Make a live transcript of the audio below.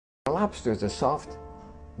lobster is a soft,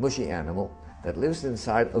 mushy animal that lives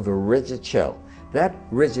inside of a rigid shell. That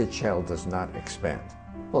rigid shell does not expand.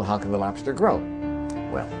 Well, how can the lobster grow?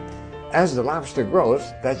 Well, as the lobster grows,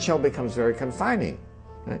 that shell becomes very confining,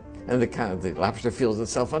 right? And the lobster feels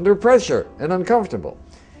itself under pressure and uncomfortable.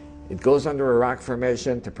 It goes under a rock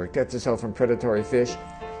formation to protect itself from predatory fish,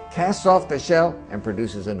 casts off the shell, and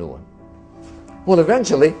produces a new one. Well,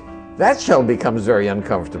 eventually, that shell becomes very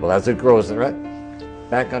uncomfortable as it grows, right?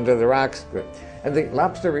 Back under the rocks. And the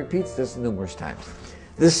lobster repeats this numerous times.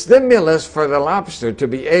 The stimulus for the lobster to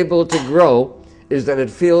be able to grow is that it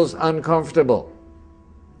feels uncomfortable.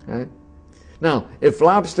 Right? Now, if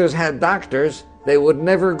lobsters had doctors, they would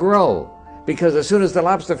never grow, because as soon as the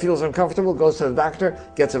lobster feels uncomfortable, goes to the doctor,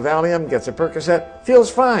 gets a Valium, gets a Percocet,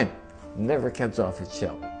 feels fine, never gets off its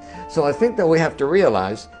shell. So I think that we have to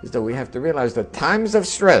realize that times of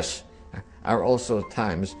stress are also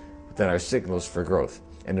times that are signals for growth.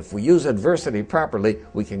 And if we use adversity properly,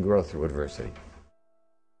 we can grow through adversity.